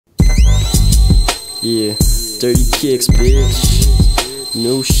Yeah, dirty kicks, bitch.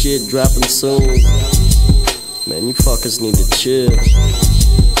 New shit dropping soon. Man, you fuckers need to chill.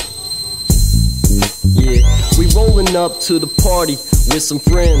 Yeah, we rolling up to the party with some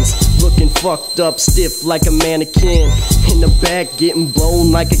friends, looking fucked up, stiff like a mannequin. In the back, getting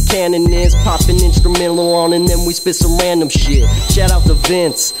blown like a cannon is. Popping instrumental on and then we spit some random shit. Shout out to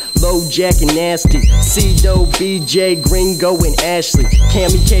Vince, Low Jack and Nasty, C-Do, BJ, Gringo and Ashley,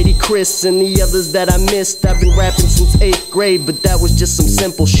 Cammy, Katie, Chris and the others that I missed. I've been rapping since 8th grade, but that was just some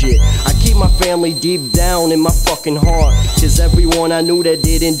simple shit. I keep my family deep down in my fucking heart, cause everyone I knew that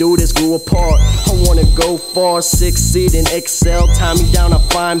didn't do this grew apart. I wanna go far, succeed and excel. Tie me down, I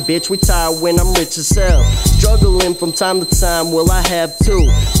find bitch, retire when I'm rich as hell. Struggling from time to time, well I have too.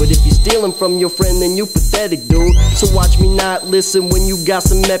 But if you're stealing from your friend, then you pathetic, dude. So watch me not listen when you got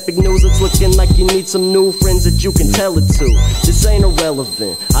some epic news. It's looking like you need some new friends that you can tell it to. This ain't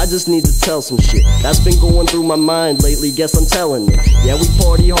irrelevant, I just need to tell some shit that's been going through my mind lately, guess I'm telling it. Yeah, we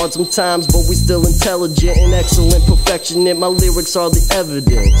party hard sometimes, but we still intelligent and excellent, perfectionist. My lyrics are the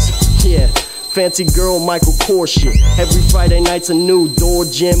evidence. Yeah, fancy girl Michael Kors shit. Every Friday night's a new door,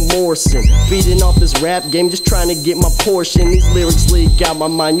 Jim Morrison. Feeding off this rap game, just trying to get my portion. These lyrics leak out my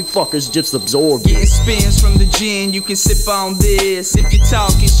mind, you fuckers just absorb. Getting spins from the gin, you can sip on this. If you're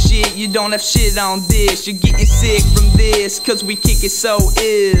talking shit, you don't have shit on this. You're getting sick from this, cause we kick it so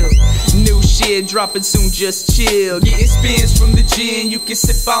ill. New shit dropping soon, just chill. Getting spins from the gin, you can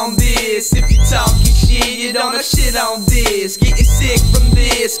sip on this. If you're talking shit, you don't have shit on this. Getting sick from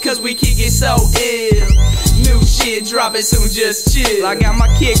this, cause we kick it so ill. New shit dropping soon, just chill. I got my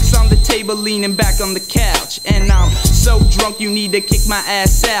kicks on the table, leaning back on the couch, and I'm so drunk you need to kick my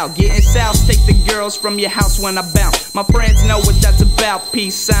ass out. Getting south, take the girls from your house when I bounce. My friends know what that's about,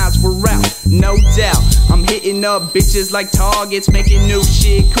 peace signs, we're out, no doubt. I'm hitting up bitches like targets, making new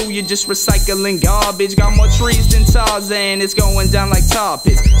shit cool, you're just recycling garbage. Got more trees than Tarzan, it's going down like tar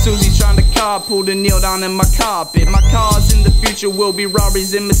pits. Susie's trying to carpool to kneel down in my carpet. My cars in the future will be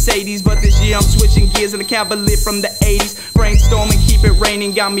Rarries and Mercedes, but this year I'm switching gears in a Cavalier from the 80s. Brainstorming, keep it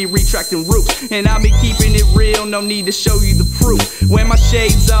raining, got me retracting roofs. And I'll be keeping it real, no need to show you the proof. Wear my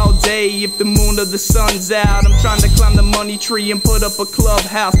shades all day if the moon or the sun's out. I'm trying to climb the money tree and put up a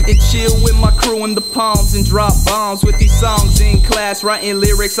clubhouse and chill with my crew in the palms and drop bombs with these songs in class, writing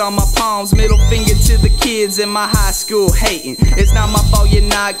lyrics on my palms. Middle finger to the kids in my high school hating. It's not my fault you're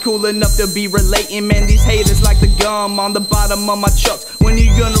not cool enough to be relating. Man, these haters like the gum on the bottom of my chucks. When you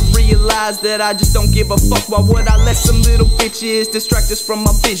gonna realize that I just don't give a fuck? Why would I let some little bitches distract us from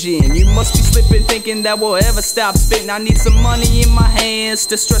my vision? You must be slipping thinking that we'll ever stop spitting. I need some money in my hands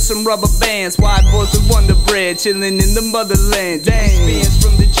to stretch some rubber bands. White boys with Wonder Bread chilling in the motherland. Dang. Spins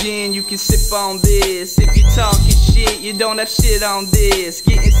from the gin, you can sip on this. If you talking shit, you don't have shit on this.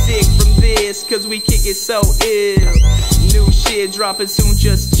 Getting sick from this, cause we kick it so ill. New shit dropping soon,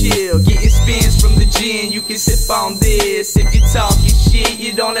 just chill. Getting spins from the gin, you can sip on this. If you talking shit,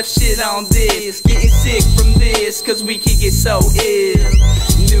 you don't have shit on this. Getting sick from this, cause we kick it so ill.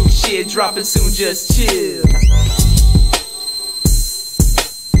 New shit dropping soon, just chill.